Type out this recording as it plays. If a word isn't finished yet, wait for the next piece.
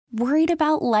Worried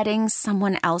about letting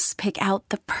someone else pick out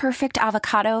the perfect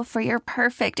avocado for your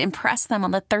perfect impress them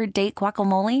on the third date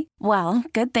guacamole? Well,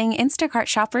 good thing Instacart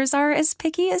shoppers are as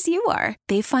picky as you are.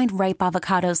 They find ripe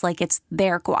avocados like it's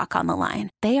their guac on the line.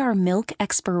 They are milk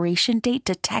expiration date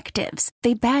detectives.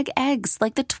 They bag eggs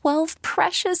like the 12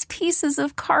 precious pieces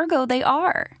of cargo they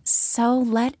are. So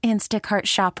let Instacart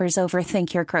shoppers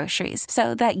overthink your groceries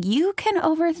so that you can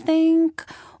overthink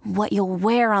what you'll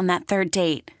wear on that third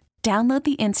date. Download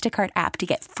the Instacart app to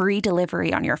get free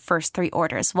delivery on your first 3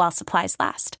 orders while supplies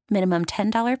last. Minimum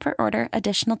 $10 per order.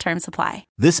 Additional terms apply.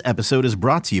 This episode is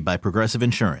brought to you by Progressive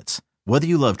Insurance. Whether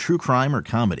you love true crime or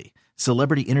comedy,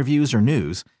 celebrity interviews or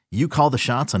news, you call the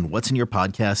shots on what's in your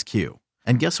podcast queue.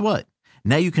 And guess what?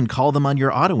 Now you can call them on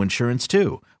your auto insurance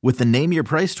too with the Name Your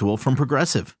Price tool from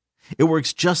Progressive. It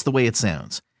works just the way it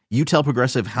sounds. You tell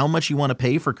Progressive how much you want to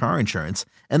pay for car insurance,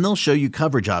 and they'll show you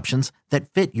coverage options that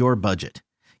fit your budget.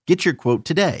 Get your quote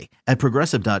today at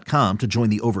Progressive.com to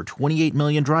join the over 28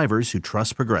 million drivers who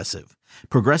trust Progressive.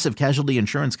 Progressive Casualty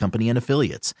Insurance Company and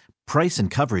Affiliates. Price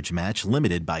and coverage match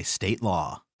limited by state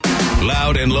law.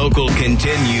 Loud and Local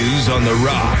continues on The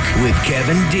Rock with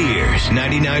Kevin Deers,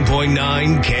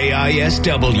 99.9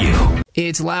 KISW.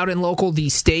 It's Loud and Local, the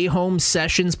Stay Home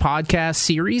Sessions podcast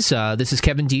series. This is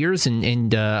Kevin Deers,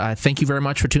 and thank you very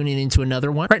much for tuning into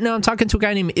another one. Right now, I'm talking to a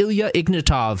guy named Ilya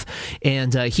Ignatov,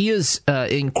 and he is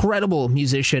an incredible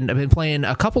musician. I've been playing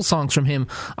a couple songs from him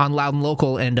on Loud and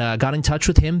Local, and got in touch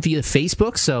with him via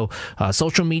Facebook, so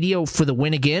social media for the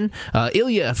win again.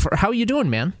 Ilya, how are you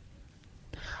doing, man?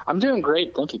 I'm doing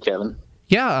great. Thank you, Kevin.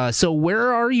 Yeah, so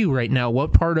where are you right now?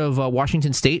 What part of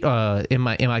Washington State am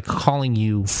I calling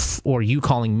you, or you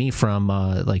calling me from,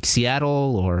 like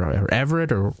Seattle or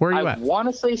Everett, or where are you at? I want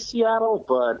to say Seattle,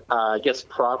 but I guess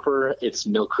proper it's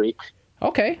Mill Creek.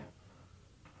 Okay.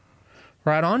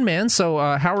 Right on, man. So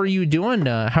how are you doing?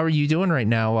 How are you doing right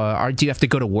now? Do you have to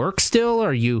go to work still?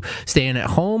 Are you staying at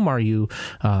home? How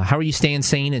are you staying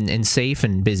sane and safe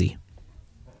and busy?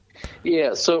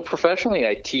 Yeah, so professionally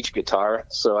I teach guitar,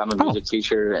 so I'm a music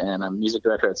teacher and I'm music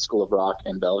director at School of Rock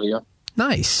in Bellevue.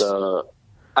 Nice. So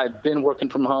I've been working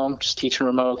from home, just teaching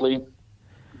remotely,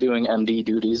 doing MD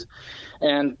duties,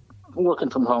 and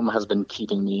working from home has been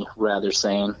keeping me rather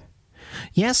sane.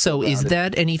 Yeah, so is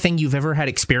that anything you've ever had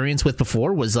experience with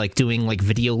before? Was like doing like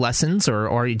video lessons,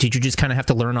 or did you just kind of have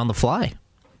to learn on the fly?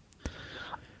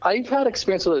 I've had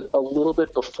experience with it a little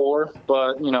bit before,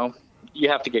 but, you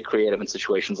have to get creative in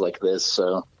situations like this,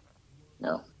 so,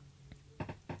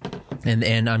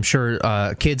 And I'm sure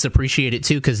kids appreciate it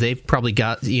too, because they've probably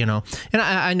got, and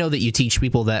I know that you teach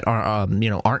people that are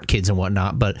aren't kids and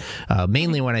whatnot, but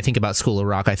mainly when I think about School of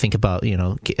Rock, I think about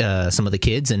some of the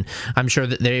kids, and I'm sure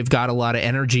that they've got a lot of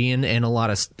energy and a lot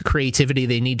of creativity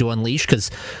they need to unleash,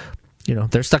 because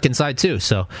they're stuck inside too,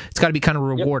 so it's got to be kind of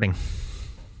rewarding. Yep.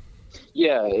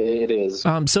 Yeah, it is.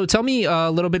 So tell me a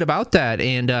little bit about that,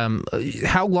 and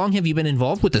how long have you been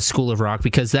involved with the School of Rock?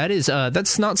 Because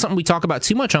that's not something we talk about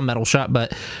too much on Metal Shop,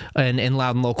 but and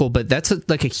Loud and Local. But that's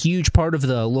like a huge part of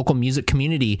the local music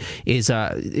community is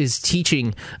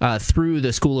teaching through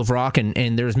the School of Rock,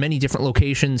 and there's many different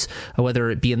locations, whether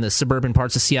it be in the suburban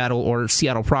parts of Seattle or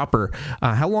Seattle proper.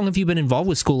 How long have you been involved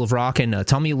with School of Rock? And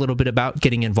tell me a little bit about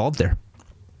getting involved there.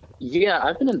 Yeah,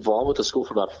 I've been involved with the school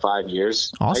for about 5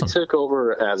 years. Awesome. I took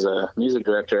over as a music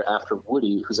director after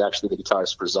Woody, who's actually the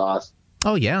guitarist for Zoth.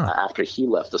 Oh, yeah. After he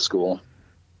left the school.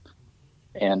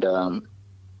 And, I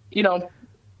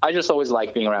just always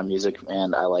like being around music,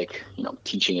 and I like,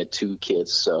 teaching it to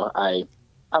kids. So I'm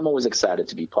always excited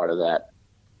to be part of that.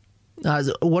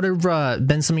 What have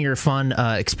been some of your fun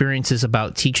experiences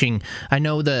about teaching? I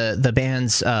know the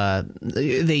bands,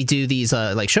 they do these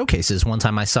like showcases. One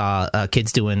time I saw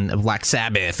kids doing Black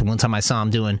Sabbath. One time I saw them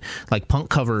doing like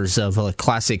punk covers of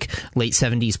classic late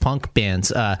 70s punk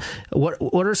bands.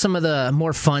 What are some of the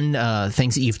more fun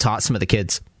things that you've taught some of the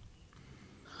kids?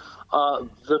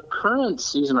 The current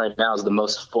season right now is the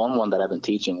most fun one that I've been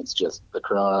teaching. It's just the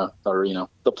corona, or,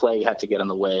 the plague had to get in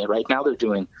the way. Right now they're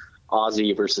doing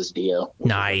Ozzy versus Dio.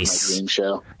 Nice. My dream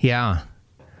show. Yeah.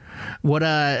 What?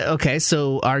 Okay.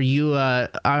 So, are you?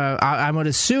 I would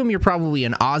assume you're probably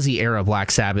an Ozzy era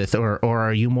Black Sabbath, or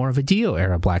are you more of a Dio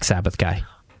era Black Sabbath guy?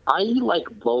 I like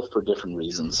both for different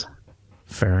reasons.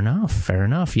 Fair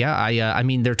enough. Yeah. I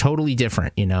mean, they're totally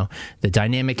different. The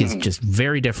dynamic is just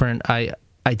very different. I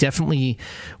definitely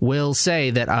will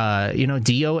say that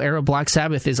Dio era Black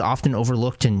Sabbath is often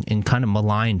overlooked and kind of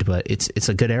maligned, but it's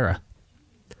a good era.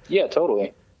 Yeah,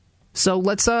 totally. So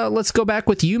let's go back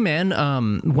with you,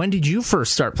 man. When did you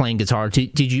first start playing guitar?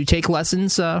 Did you take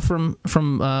lessons from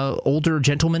older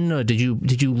gentlemen? Did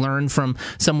you learn from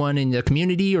someone in the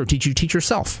community, or did you teach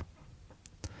yourself?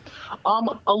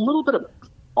 A little bit of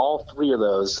all three of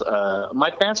those. My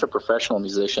parents are professional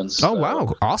musicians. Oh,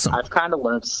 wow. Awesome. I've kind of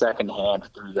learned secondhand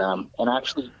through them, and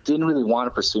actually didn't really want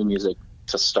to pursue music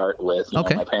to start with. You know,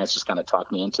 my parents just kind of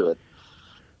talked me into it.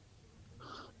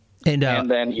 And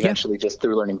then eventually just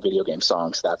through learning video game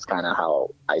songs, that's kind of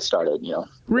how I started, you know.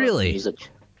 Really? Music.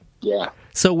 Yeah.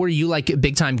 So were you like a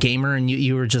big time gamer, and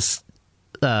you were just,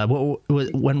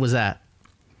 when was that?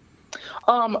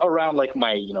 Around like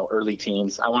my, you know, early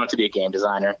teens. I wanted to be a game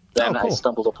designer. Then I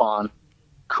stumbled upon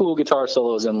cool guitar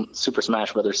solos in Super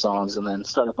Smash Brothers songs, and then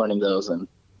started learning those, and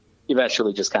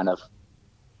eventually just kind of,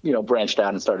 you know, branched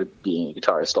out and started being a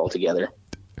guitarist altogether.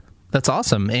 That's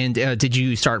awesome. And did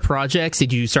you start projects?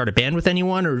 Did you start a band with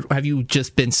anyone, or have you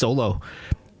just been solo?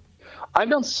 I've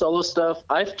done solo stuff.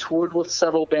 I've toured with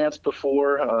several bands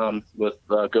before, with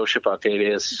Ghost Ship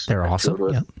Octavius. They're awesome.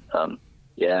 With,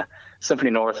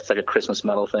 Symphony North. It's like a Christmas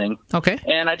metal thing. Okay.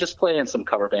 And I just play in some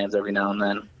cover bands every now and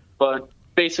then, but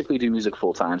basically do music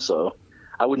full time. So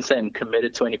I wouldn't say I'm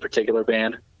committed to any particular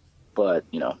band, but,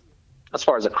 you know, as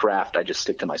far as a craft, I just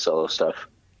stick to my solo stuff.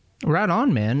 Right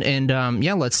on, man. And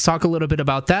let's talk a little bit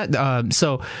about that.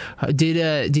 So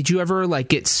did you ever like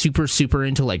get super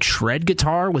into like shred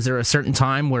guitar? Was there a certain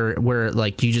time where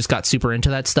like you just got super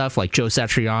into that stuff, like Joe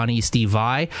Satriani, Steve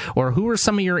Vai, or who were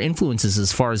some of your influences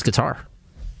as far as guitar?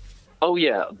 Oh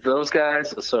yeah, those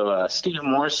guys. So Steve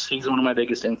Morse, he's one of my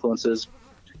biggest influences.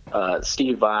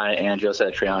 Steve Vai and Joe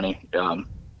Satriani,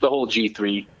 the whole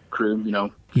G3 crew, you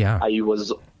know. Yeah. I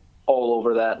was all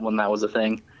over that when that was a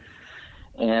thing.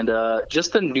 And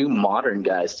just the new modern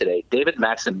guys today. David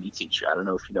Maximicic, I don't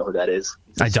know if you know who that is.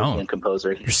 He's I don't. Serbian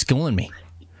composer. You're schooling me.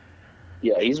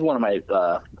 Yeah, he's one of my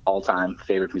all-time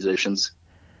favorite musicians.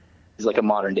 He's like a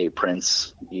modern-day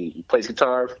Prince. He plays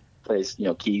guitar, plays, you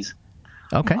know, keys.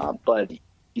 Okay. But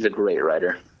he's a great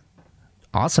writer.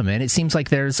 Awesome, man. It seems like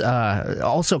there's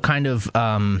also kind of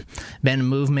been a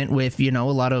movement with, you know,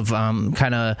 a lot of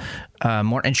kind of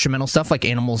more instrumental stuff like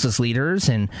Animals as Leaders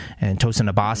and Tosin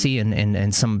Abasi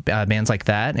and some bands like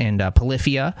that, and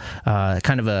Polyphia,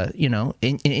 kind of a, you know,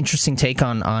 an interesting take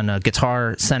on a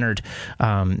guitar-centered,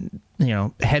 you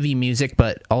know, heavy music,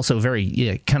 but also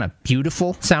very kind of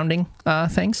beautiful sounding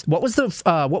things. What was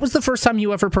the first time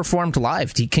you ever performed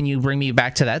live? Can you bring me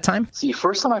back to that time? See,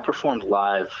 first time I performed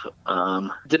live,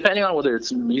 depending on whether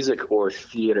it's music or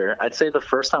theater, I'd say the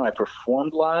first time I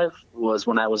performed live was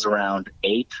when I was around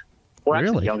 8, or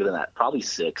actually Really? younger than that, probably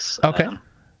 6. Okay.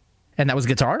 And that was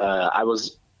guitar? I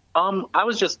was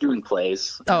just doing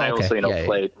plays. Oh, and I okay. also, you know, Yeah.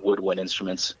 played woodwind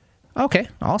instruments. Okay,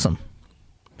 awesome.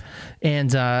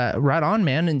 And right on,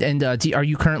 man. And are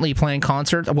you currently playing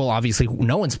concerts? Well, obviously,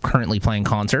 no one's currently playing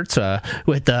concerts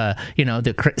with you know,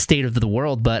 the state of the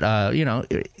world. But you know,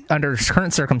 under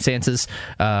current circumstances,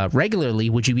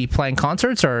 regularly, would you be playing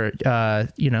concerts, or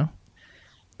you know?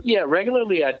 Yeah,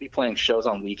 regularly I'd be playing shows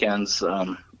on weekends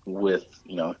with,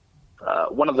 you know,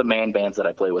 one of the main bands that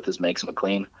I play with is Megs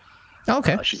McLean.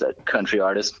 Okay. She's a country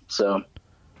artist, so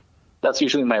that's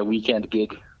usually my weekend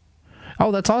gig.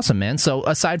 Oh, that's awesome, man. So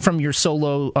aside from your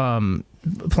solo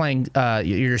playing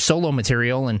your solo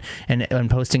material and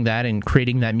posting that and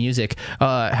creating that music,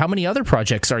 how many other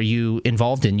projects are you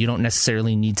involved in? You don't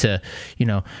necessarily need to, you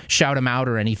know, shout them out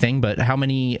or anything, but how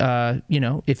many, you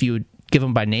know, if you would give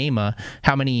them by name,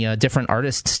 how many different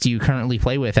artists do you currently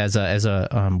play with as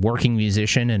a working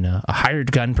musician and a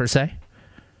hired gun per se?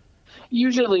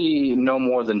 Usually no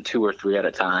more than 2 or 3 at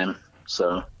a time,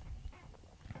 so...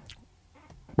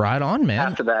 Right on, man.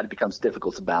 After that, it becomes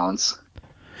difficult to balance.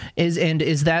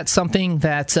 Is that something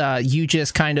that you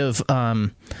just kind of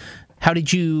how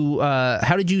did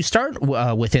you start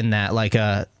within that, like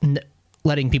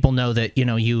letting people know that, you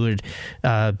know, you would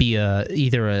be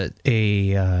either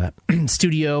a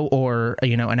studio or,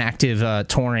 you know, an active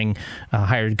touring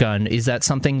hired gun? Is that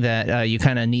something that you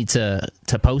kind of need to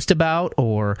post about,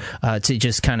 or to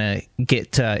just kind of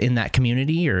get in that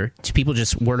community, or do people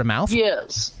just word of mouth?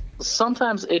 Yes.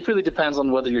 Sometimes it really depends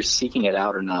on whether you're seeking it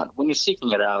out or not. When you're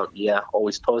seeking it out, yeah,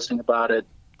 always posting about it,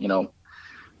 you know,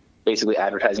 basically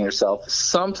advertising yourself.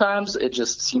 Sometimes it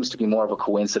just seems to be more of a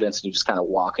coincidence, and you just kind of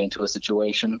walk into a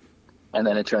situation and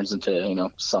then it turns into, you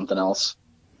know, something else.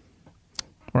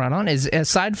 Right on.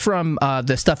 Aside from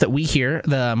the stuff that we hear,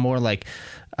 the more like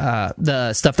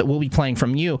the stuff that we'll be playing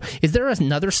from you, is there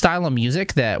another style of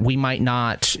music that we might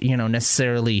not, you know,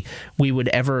 necessarily we would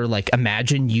ever like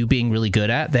imagine you being really good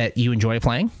at, that you enjoy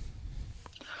playing?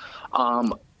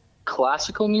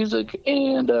 classical music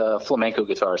and flamenco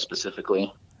guitar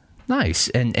specifically. Nice.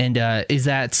 And is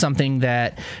that something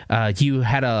that you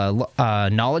had a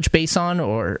knowledge base on,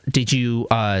 or did you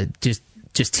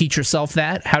just teach yourself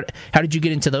that? How did you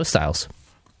get into those styles?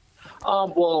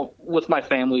 Well, with my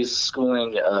family's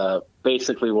schooling,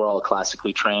 basically we're all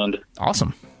classically trained.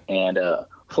 Awesome. And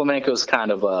flamenco is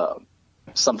kind of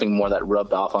something more that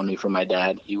rubbed off on me from my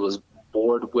dad. He was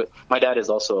bored with. My dad is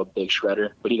also a big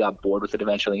shredder, but he got bored with it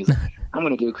eventually. He's like, I'm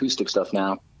going to do acoustic stuff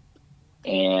now.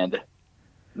 And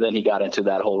then he got into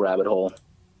that whole rabbit hole.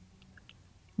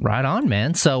 Right on,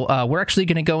 man. So we're actually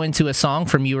going to go into a song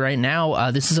from you right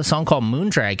now. This is a song called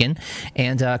Moondragon.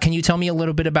 And can you tell me a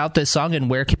little bit about this song and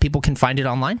where people can find it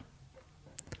online?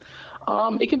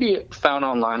 It can be found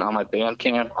online on my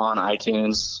Bandcamp, on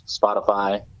iTunes,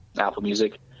 Spotify, Apple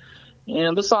Music.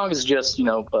 And the song is just,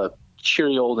 a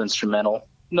cheery old instrumental.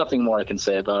 Nothing more I can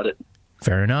say about it.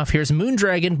 Fair enough. Here's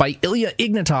Moondragon by Ilya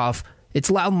Ignatov.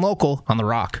 It's Loud and Local on The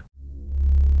Rock.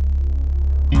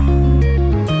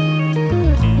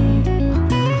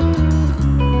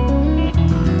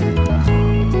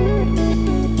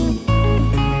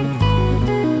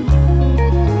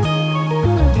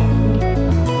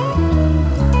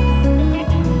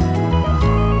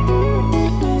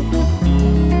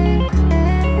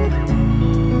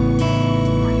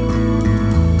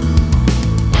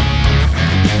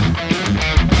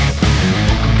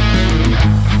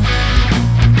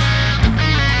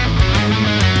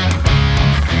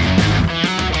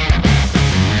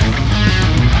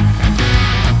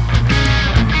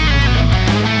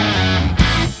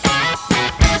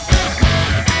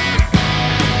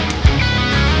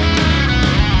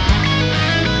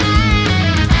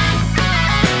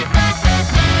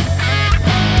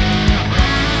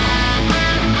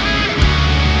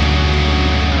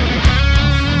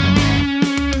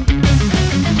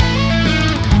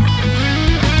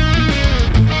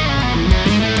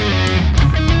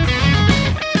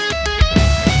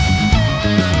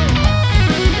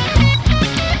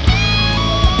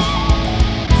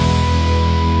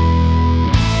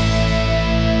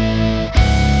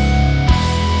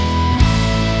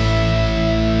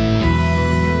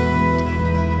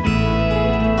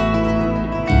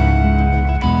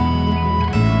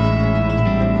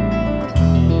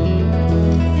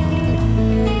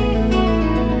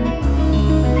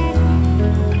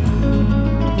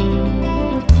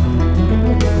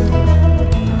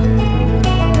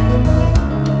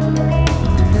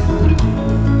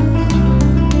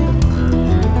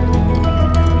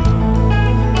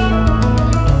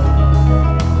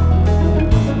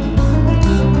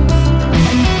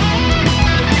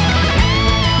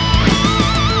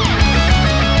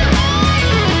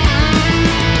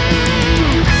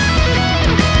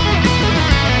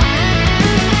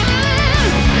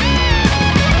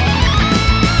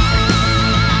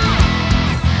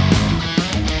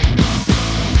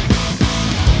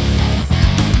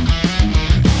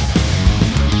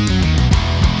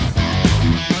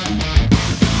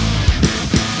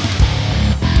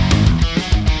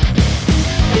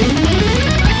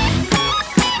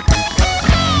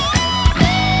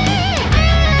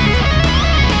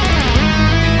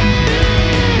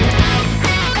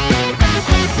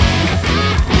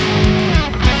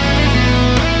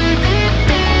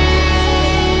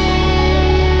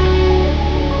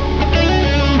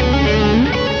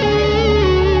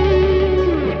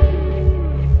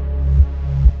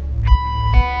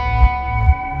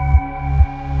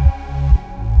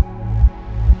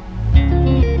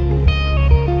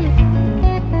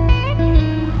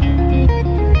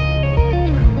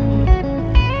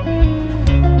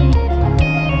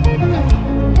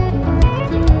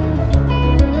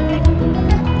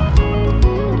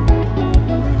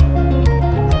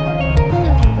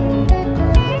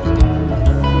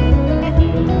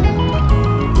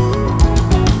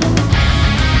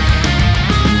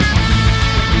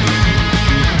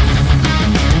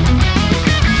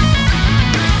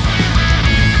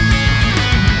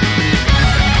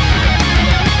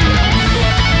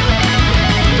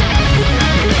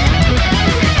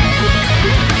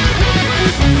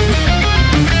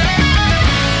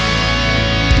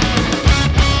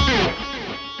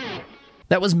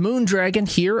 That was Moondragon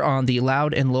here on the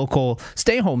Loud and Local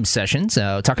Stay Home Sessions.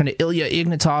 Talking to Ilya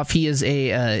Ignatov. He is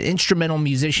a instrumental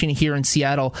musician here in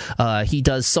Seattle. He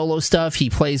does solo stuff. He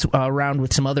plays around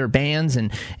with some other bands,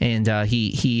 and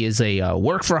he is a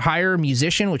work for hire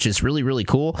musician, which is really, really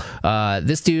cool.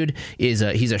 This dude he's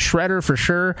a shredder for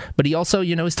sure, but he also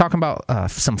is talking about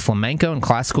some flamenco and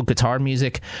classical guitar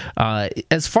music.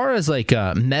 As far as like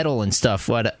metal and stuff,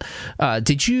 what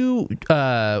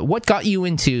got you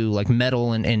into like metal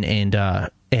and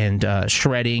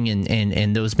shredding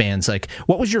and those bands. Like,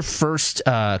 what was your first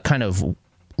kind of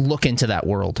look into that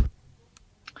world?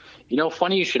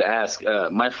 Funny you should ask.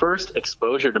 My first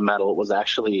exposure to metal was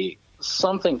actually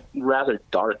something rather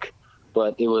dark,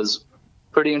 but it was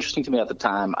pretty interesting to me at the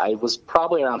time. I was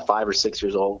probably around 5 or 6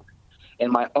 years old,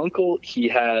 and my uncle, he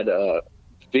had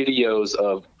videos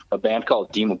of a band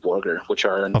called Dimmu Borgir, which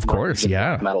are of course,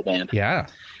 yeah, metal band. Yeah.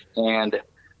 And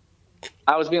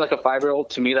I was being like a 5-year-old.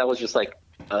 To me, that was just like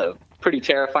a pretty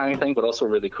terrifying thing, but also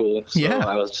really cool. So yeah.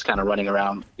 I was just kind of running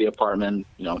around the apartment,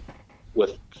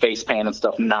 with face paint and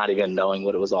stuff, not even knowing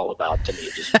what it was all about. To me,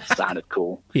 it just sounded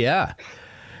cool. Yeah.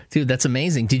 Dude, that's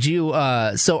amazing. Did you,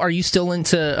 so are you still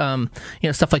into,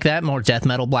 stuff like that, more death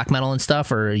metal, black metal and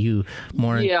stuff, or are you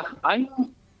more? Yeah, I'm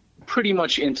pretty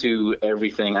much into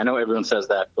everything. I know everyone says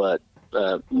that, but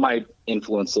my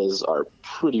influences are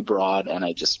pretty broad, and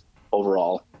I just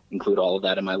overall include all of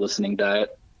that in my listening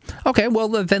diet. Okay, well,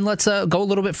 then let's go a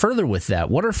little bit further with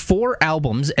that. What are 4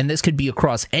 albums, and this could be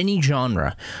across any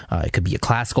genre, it could be a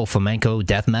classical, flamenco,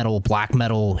 death metal, black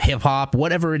metal, hip-hop,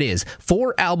 whatever it is,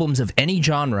 4 albums of any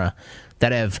genre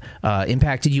that have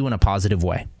impacted you in a positive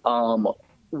way?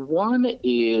 One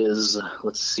is,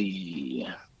 let's see,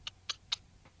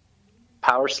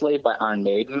 Power Slave by Iron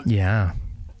Maiden. Yeah.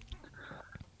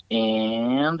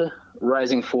 And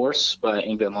Rising Force by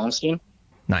Yngwie Malmsteen.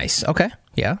 Nice. Okay.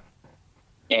 Yeah.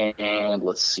 And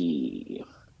let's see,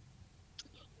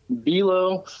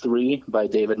 Below 3 by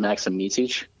David Maxim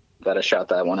Micic. Gotta shout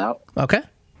that one out. Okay.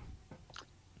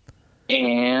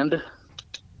 And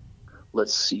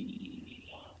let's see.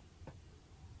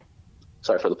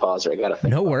 Sorry for the pause there. I gotta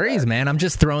think. No worries, man. I'm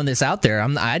just throwing this out there.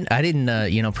 I didn't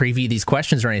preview these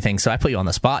questions or anything, so I put you on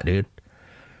the spot, dude.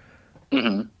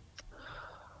 Mm-hmm.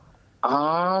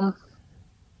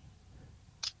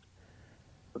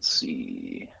 Let's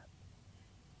see.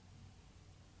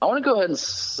 I want to go ahead and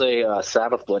say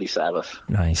Sabbath, Bloody Sabbath.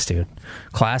 Nice, dude.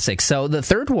 Classic. So the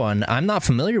third one, I'm not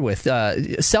familiar with.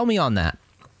 Sell me on that.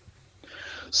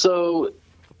 So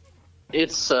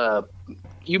it's,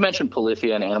 you mentioned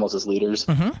Polyphia and Animals as Leaders.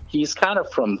 Mm-hmm. He's kind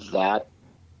of from that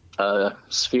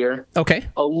sphere. Okay.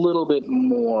 A little bit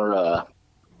more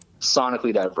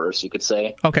sonically diverse, you could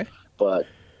say. Okay. But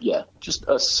yeah, just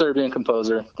a Serbian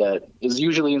composer that is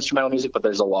usually instrumental music, but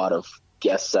there's a lot of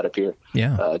guests that appear.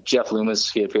 Yeah. Jeff Loomis,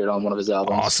 he appeared on one of his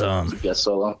albums. Awesome. As a guest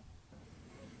solo.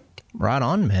 Right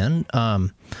on, man.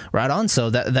 Right on. So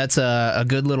that's a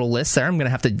good little list there. I'm going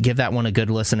to have to give that one a good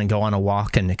listen and go on a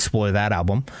walk and explore that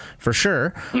album for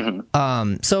sure.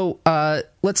 Mm-hmm. So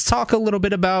let's talk a little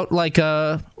bit about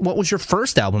what was your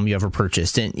first album you ever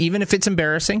purchased? And even if it's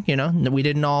embarrassing, we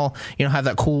didn't all, have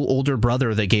that cool older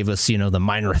brother that gave us, the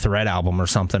Minor Threat album or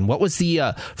something. What was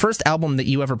the first album that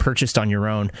you ever purchased on your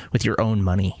own with your own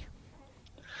money?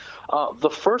 The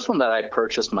first one that I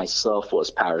purchased myself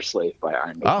was Power Slave by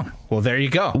Iron Maiden. Oh, well, there you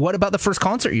go. What about the first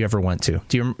concert you ever went to?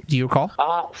 Do you recall?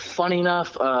 Funny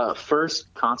enough,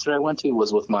 first concert I went to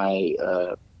was with my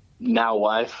now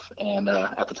wife and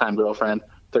at the time girlfriend,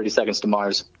 30 Seconds to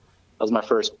Mars. That was my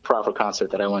first proper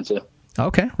concert that I went to.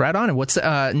 Okay, right on. And what's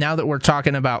now that we're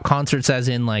talking about concerts as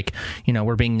in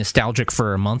we're being nostalgic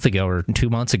for a month ago or 2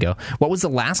 months ago, what was the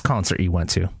last concert you went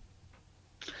to?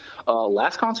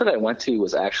 Last concert I went to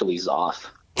was actually Zoth.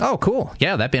 Oh, cool.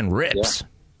 Yeah, that band rips.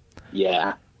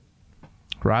 Yeah.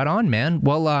 Right on, man.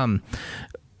 Well,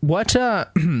 what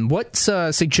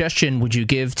suggestion would you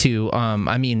give to,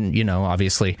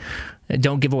 obviously,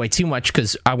 don't give away too much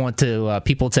because I want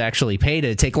people to actually pay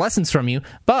to take lessons from you.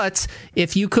 But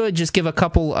if you could just give a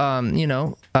couple,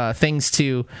 things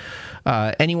to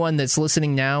anyone that's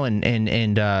listening now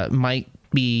and might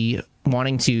be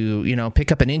wanting to,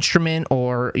 pick up an instrument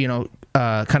or,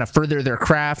 kind of further their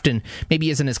craft and maybe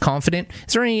isn't as confident.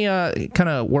 Is there any kind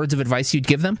of words of advice you'd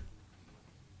give them?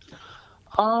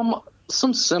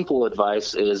 Some simple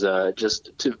advice is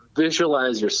just to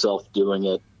visualize yourself doing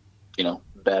it,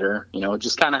 better.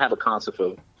 Just kind of have a concept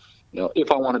of,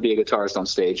 if I want to be a guitarist on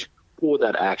stage, what would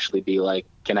that actually be like?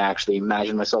 Can I actually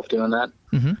imagine myself doing that?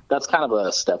 Mm-hmm. That's kind of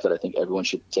a step that I think everyone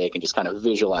should take and just kind of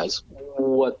visualize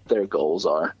what their goals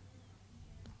are.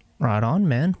 Right on,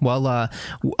 man. Well,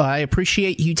 I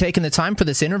appreciate you taking the time for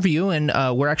this interview, and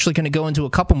we're actually going to go into a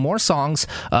couple more songs,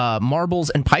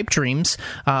 Marbles and Pipe Dreams.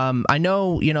 I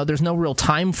know, there's no real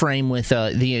time frame with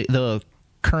the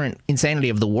current insanity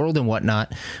of the world and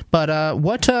whatnot, but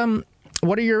what are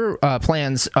your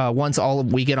plans once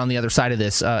we get on the other side of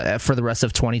this for the rest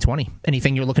of 2020?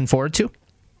 Anything you're looking forward to?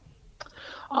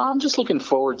 I'm just looking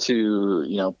forward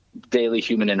to, daily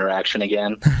human interaction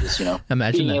again. Just,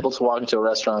 Imagine being that. able to walk into a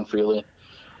restaurant freely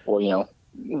or,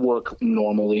 work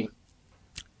normally.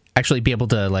 actually be able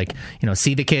to, like,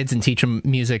 see the kids and teach them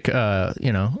music,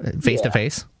 face to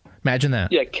face. Imagine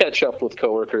that. Yeah, catch up with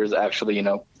coworkers, actually,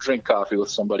 drink coffee with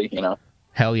somebody,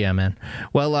 Hell yeah, man.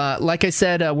 Well, like I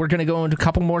said, we're going to go into a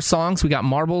couple more songs. We got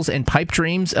Marbles and Pipe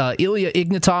Dreams. Ilya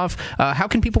Ignatov, how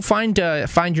can people find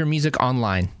your music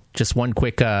online? Just one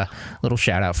quick little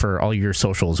shout out for all your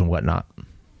socials and whatnot.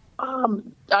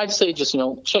 I'd say just,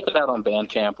 check it out on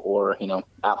Bandcamp or,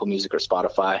 Apple Music or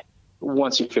Spotify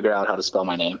once you figure out how to spell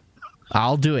my name.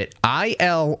 I'll do it.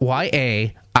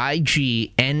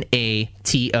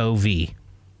 ILYAIGNATOV.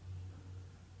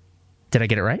 Did I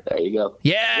get it right? There you go.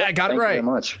 Yeah, I got it right. Thank you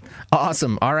very much.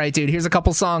 Awesome. All right, dude. Here's a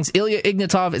couple songs. Ilya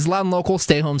Ignatov is Loud and Local.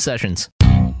 Stay Home Sessions.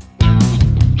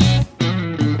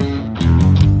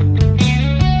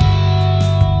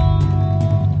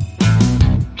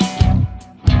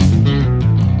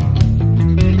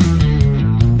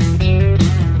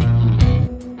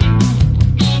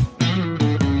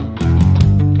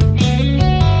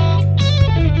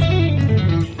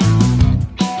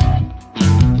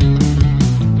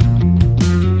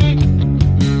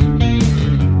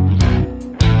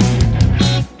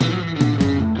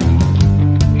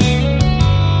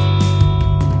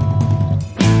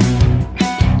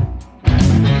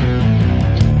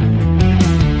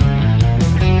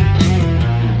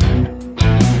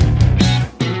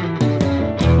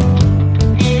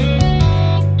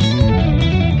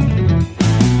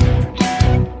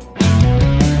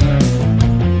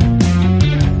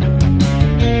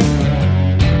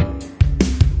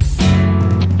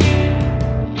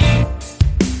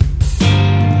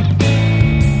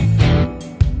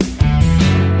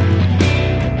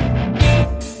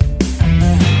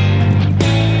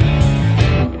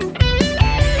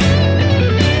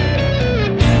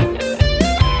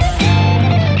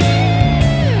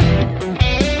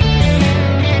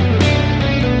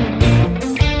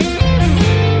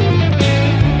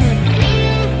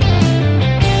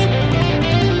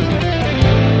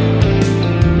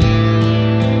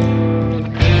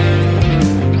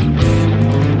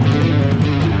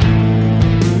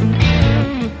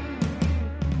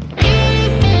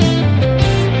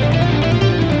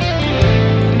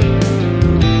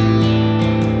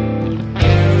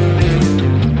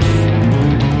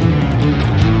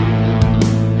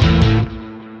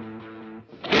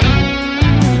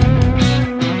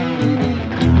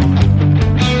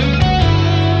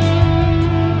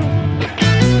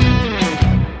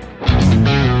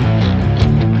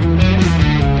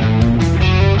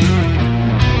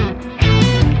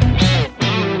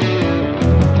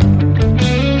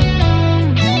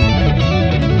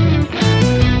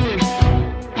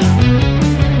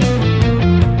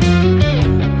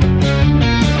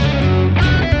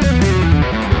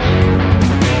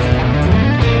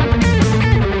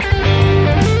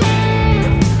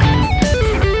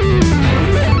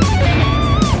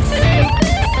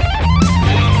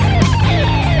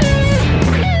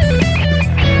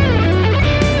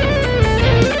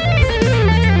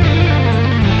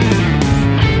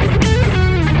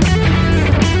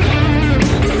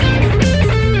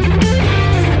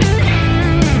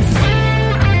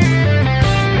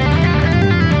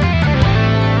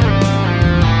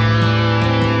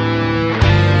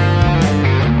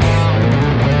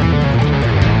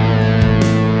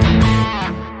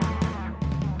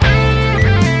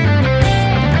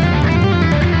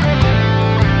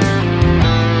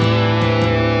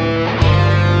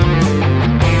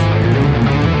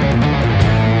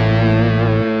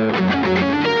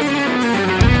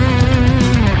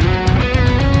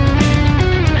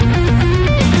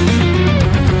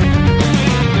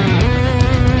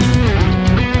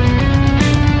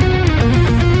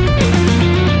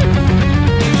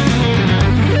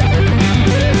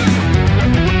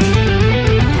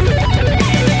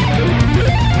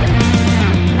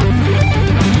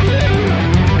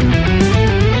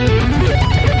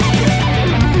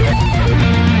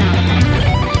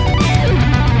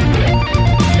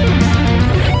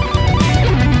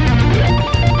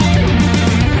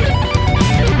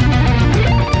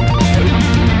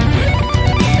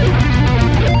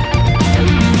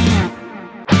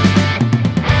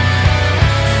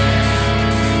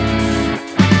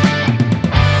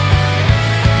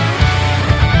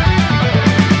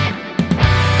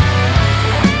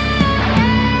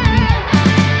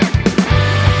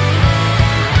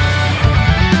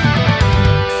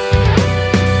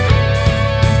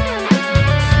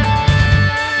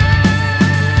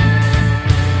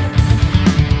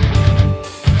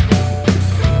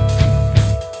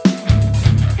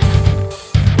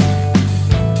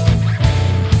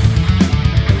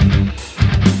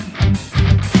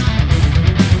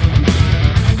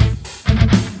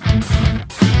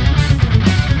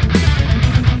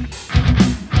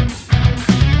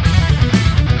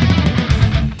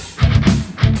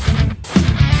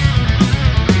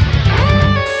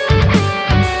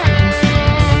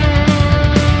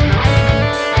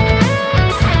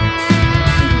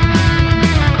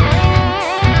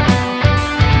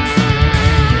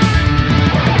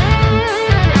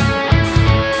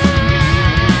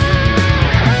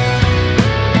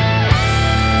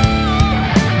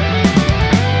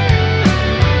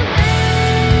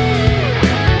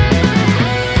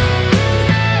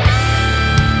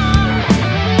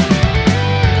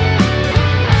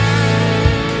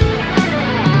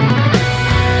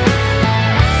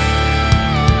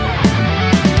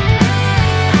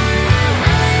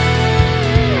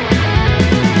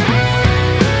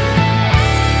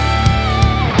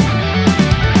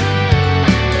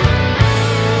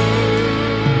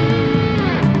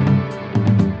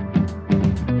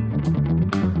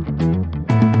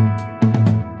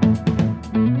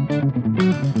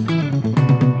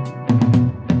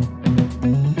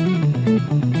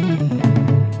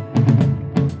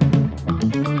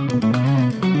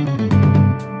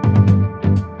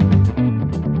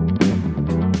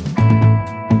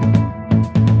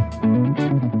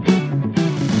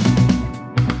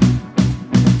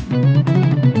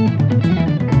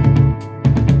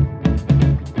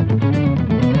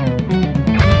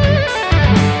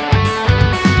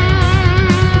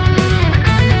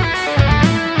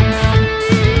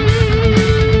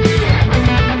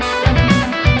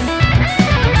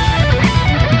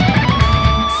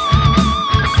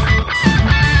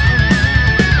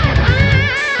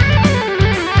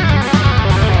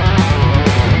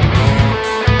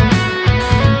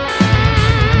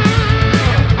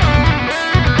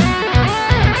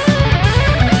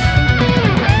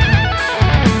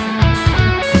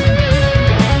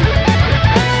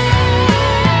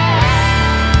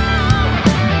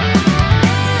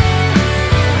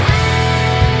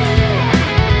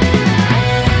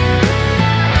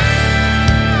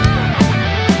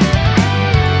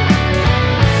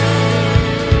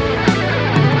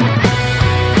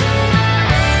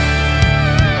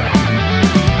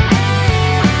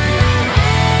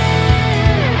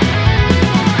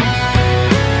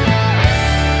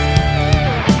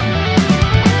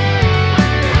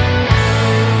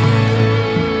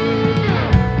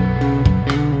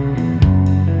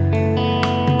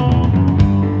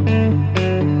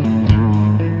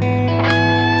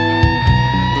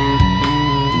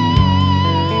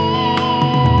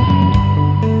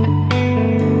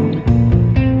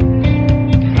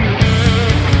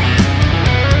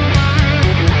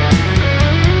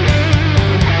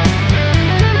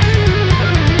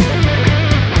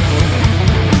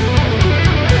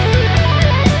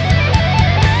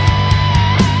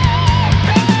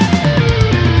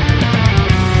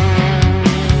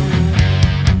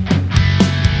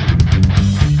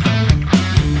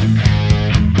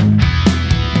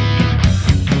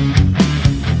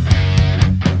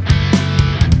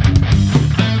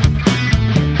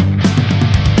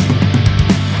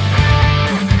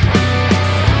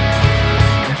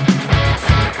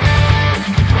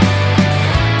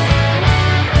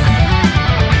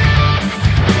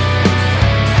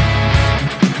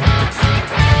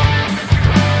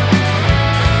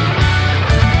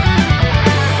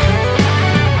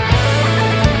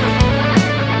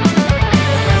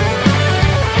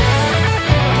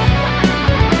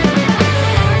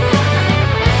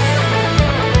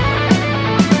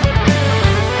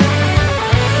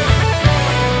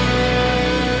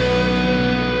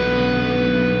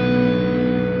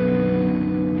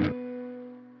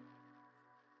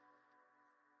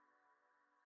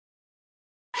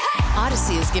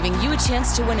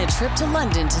 chance to win a trip to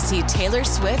London to see Taylor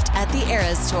Swift at the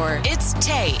Eras Tour. It's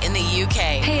Tay in the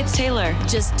UK. Hey, it's Taylor.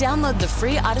 Just download the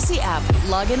free Odyssey app,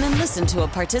 log in and listen to a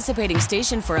participating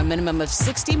station for a minimum of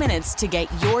 60 minutes to get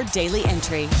your daily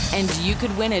entry. And you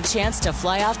could win a chance to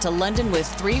fly off to London with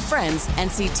 3 friends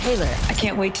and see Taylor. I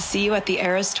can't wait to see you at the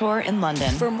Eras Tour in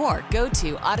London. For more, go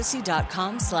to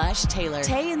odyssey.com/Taylor.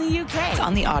 Tay in the UK. It's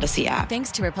on the Odyssey app.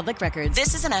 Thanks to Republic Records.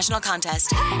 This is a national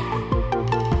contest.